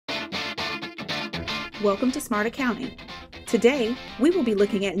Welcome to Smart Accounting. Today, we will be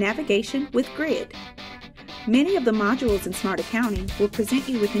looking at navigation with grid. Many of the modules in Smart Accounting will present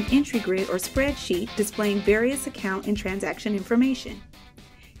you with an entry grid or spreadsheet displaying various account and transaction information.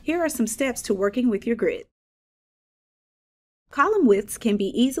 Here are some steps to working with your grid. Column widths can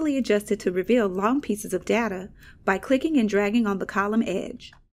be easily adjusted to reveal long pieces of data by clicking and dragging on the column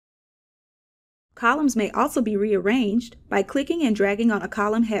edge. Columns may also be rearranged by clicking and dragging on a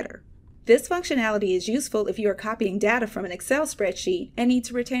column header. This functionality is useful if you are copying data from an Excel spreadsheet and need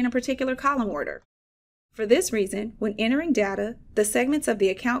to retain a particular column order. For this reason, when entering data, the segments of the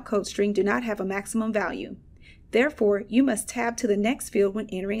account code string do not have a maximum value. Therefore, you must tab to the next field when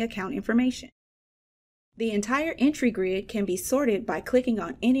entering account information. The entire entry grid can be sorted by clicking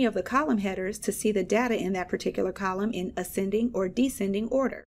on any of the column headers to see the data in that particular column in ascending or descending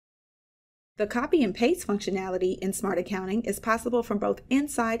order. The copy and paste functionality in Smart Accounting is possible from both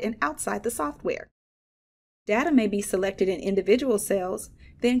inside and outside the software. Data may be selected in individual cells,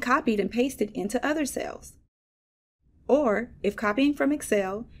 then copied and pasted into other cells. Or, if copying from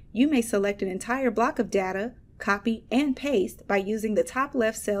Excel, you may select an entire block of data, copy, and paste by using the top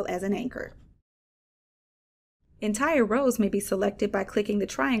left cell as an anchor. Entire rows may be selected by clicking the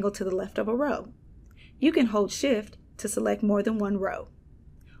triangle to the left of a row. You can hold Shift to select more than one row.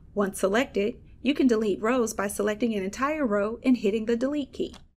 Once selected, you can delete rows by selecting an entire row and hitting the Delete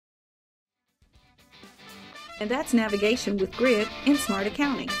key. And that's navigation with grid in Smart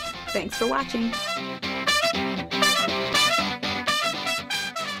Accounting. Thanks for watching.